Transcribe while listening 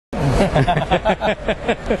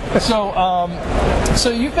So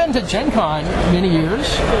you've been to Gen Con many years.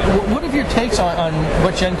 What are your takes on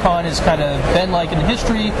what Gen Con has kind of been like in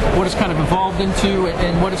history, what it's kind of evolved into,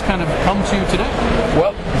 and what it's kind of come to today?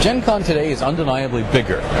 Well, Gen Con today is undeniably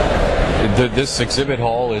bigger. This exhibit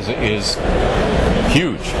hall is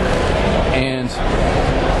huge, and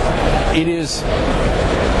it is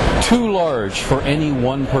too large for any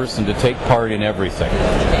one person to take part in everything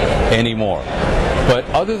anymore. But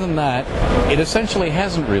other than that, it essentially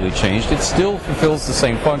hasn't really changed. It still fulfills the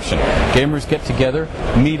same function. Gamers get together,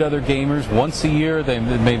 meet other gamers once a year.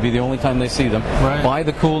 It may be the only time they see them. Right. Buy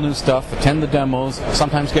the cool new stuff, attend the demos,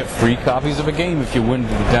 sometimes get free copies of a game if you win the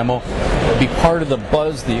demo. Be part of the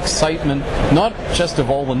buzz, the excitement, not just of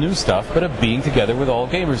all the new stuff, but of being together with all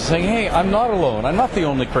gamers, saying, hey, I'm not alone. I'm not the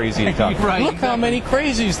only crazy in town. Right, Look how many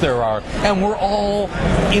crazies there are, and we're all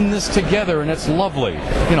in this together, and it's lovely.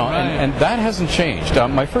 You know, Right. and that hasn't changed.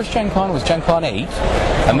 My first Gen Con was Gen Con 8,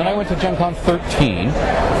 and then I went to Gen Con 13.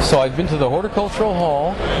 So I've been to the Horticultural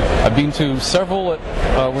Hall, I've been to several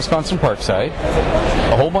at Wisconsin Parkside,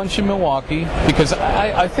 a whole bunch in Milwaukee, because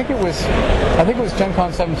I think it was Gen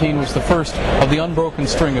Con 17 was the first of the unbroken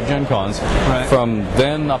string of Gen Cons from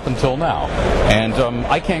then up until now. And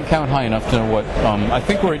I can't count high enough to know what, I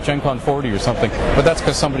think we're at Gen Con 40 or something, but that's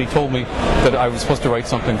because somebody told me that I was supposed to write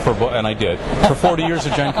something for a book, and I did, for 40 years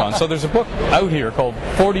of Gen Con. So there's a book out here called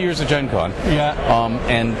 40 Years of Gen Con. Yeah.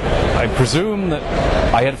 And I presume that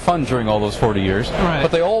I had fun during all those 40 years, Right.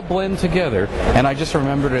 but they all blend together, and I just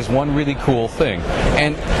remember it as one really cool thing.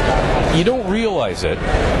 And you don't realize it,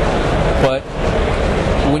 but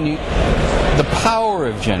when the power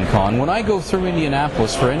of Gen Con, when I go through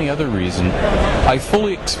Indianapolis for any other reason, I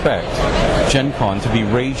fully expect Gen Con to be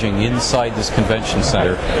raging inside this convention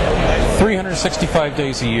center 365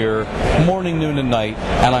 days a year, morning, noon, and night,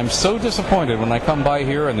 and I'm so disappointed when I come by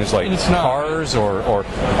here and there's like cars or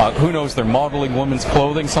who knows, they're modeling women's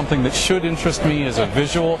clothing, something that should interest me as a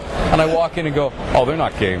visual, and I walk in and go, oh, they're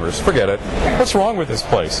not gamers, forget it. What's wrong with this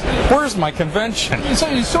place? Where's my convention?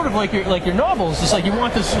 It's sort of like your novels. It's like you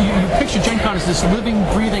want this. You picture Gen Con as this living,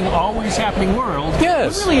 breathing, always happening world.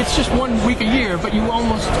 Yes. But really, it's just 1 week a year. But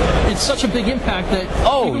it's such a big impact that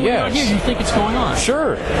even when you're not here, you think it's going on.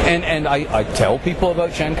 Sure. And I tell people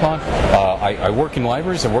about Gen Con. I work in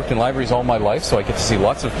libraries. I've worked in libraries all my life, so I get to see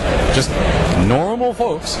lots of just normal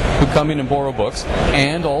folks who come in and borrow books,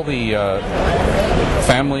 and all the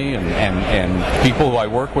family and people who I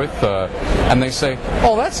work with, and they say,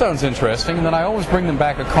 oh, that sounds interesting, and then I always bring them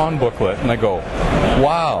back a con booklet, and I go,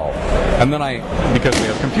 wow. And then because we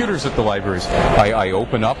have computers at the libraries, I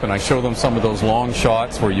open up and I show them some of those long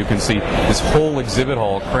shots where you can see this whole exhibit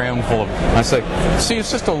hall crammed full of, I say, see,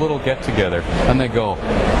 it's just a little get-together, and they go,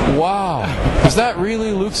 wow, is that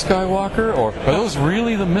really Luke Skywalker, or are those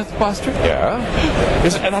really the Mythbusters? Yeah.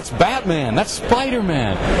 And that's Batman, that's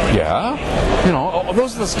Spider-Man. Yeah. You know, oh,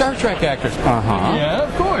 those are the Star Trek actors. Uh-huh. Yeah,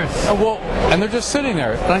 of course. Well, and they're just sitting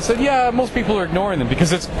there. And I said, yeah, most people are ignoring them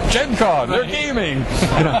because it's Gen Con. They're gaming.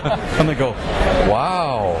 You know, and they go,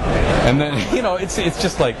 wow. And then, you know, it's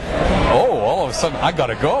just like, oh, all of a sudden, I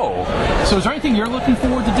gotta go. So is there anything you're looking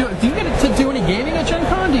forward to do? Do you get to do any gaming at Gen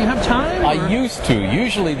Con? Do you have time? I used to.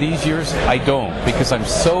 Usually these years, I don't, because I'm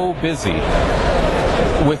so busy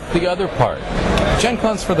with the other part. Gen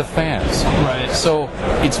Con's for the fans. Right. So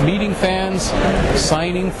it's meeting fans,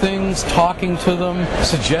 signing things, talking to them,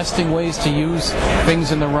 suggesting ways to use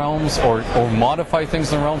things in the realms, or modify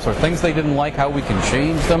things in the realms, or things they didn't like, how we can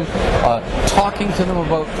change them, talking to them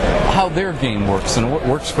about how their game works and what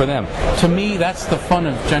works for them. To me, that's the fun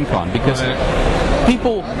of Gen Con, because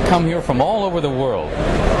people come here from all over the world.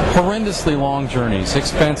 Horrendously long journeys,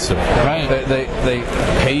 expensive. Right. They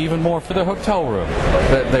pay even more for their hotel room.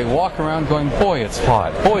 They walk around going, boy, it's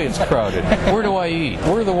hot. Boy, it's crowded. Where do I eat?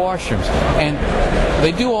 Where are the washrooms? And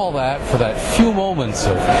they do all that for that few moments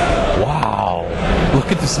of, wow,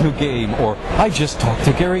 look at this new game, or I just talked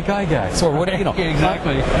to Gary Gygax, or what, you know.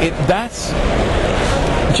 Exactly.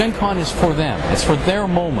 Gen Con is for them. It's for their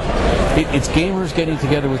moment. It's gamers getting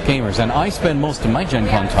together with gamers. And I spend most of my Gen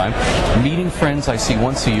Con time meeting friends I see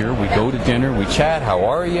once a year. We go to dinner, we chat, how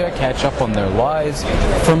are you, catch up on their lives.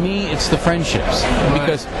 For me, it's the friendships.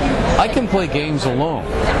 Because I can play games alone.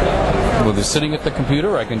 Whether sitting at the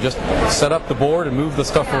computer, I can just set up the board and move the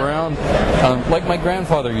stuff around, like my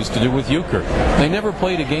grandfather used to do with euchre. They never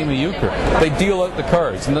played a game of euchre. They deal out the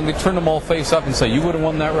cards, and then they turn them all face up and say, you would have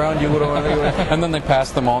won that round, you would have won that round, and then they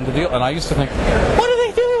pass them on to deal. And I used to think, what are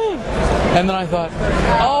they doing? And then I thought,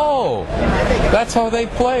 oh, oh, that's how they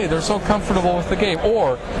play. They're so comfortable with the game.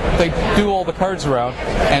 Or they do all the cards around,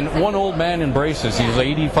 and one old man in braces, he's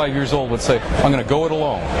 85 years old, would say, I'm going to go it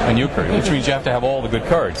alone in euchre, which means you have to have all the good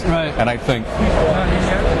cards. Right. And I think,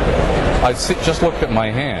 just looked at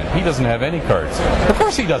my hand. He doesn't have any cards. Of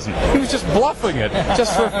course he doesn't. He was just bluffing it,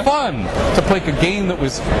 just for fun. To play a game that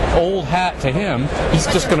was old hat to him, he's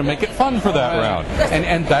just going to make it fun for that round.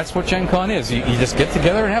 And that's what Gen Con is. You just get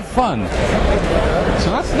together and have fun.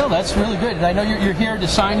 So that's really good. And I know you're here to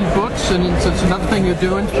sign books, and it's another thing you're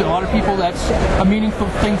doing. To a lot of people, that's a meaningful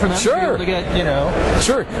thing for them to be able to get,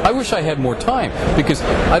 Sure. I wish I had more time, because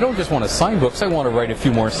I don't just want to sign books, I want to write a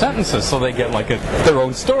few more sentences so they get like their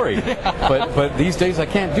own story. But these days I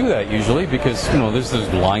can't do that usually, because there's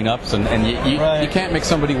lineups, and you can't make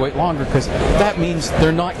somebody wait longer, because that means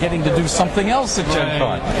they're not getting to do something else at Gen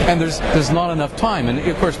Con. And there's not enough time. And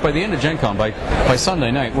of course, by the end of Gen Con, by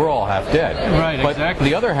Sunday night, we're all half dead. Right, but exactly.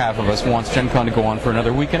 The other half of us wants Gen Con to go on for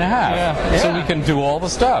another week and a half, so we can do all the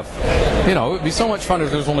stuff. It would be so much fun if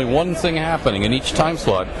there was only one thing happening in each time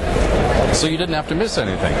slot, so you didn't have to miss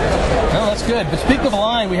anything. No, that's good. But speaking of a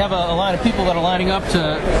line, we have a line of people that are lining up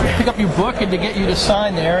to pick up your book and to get you to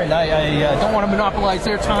sign there, and I don't want to monopolize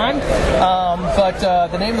their time, but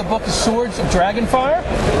the name of the book is Swords of Dragonfire.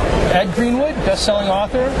 Ed Greenwood, best-selling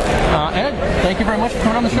author. Ed, thank you very much for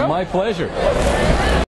coming on the show. My pleasure.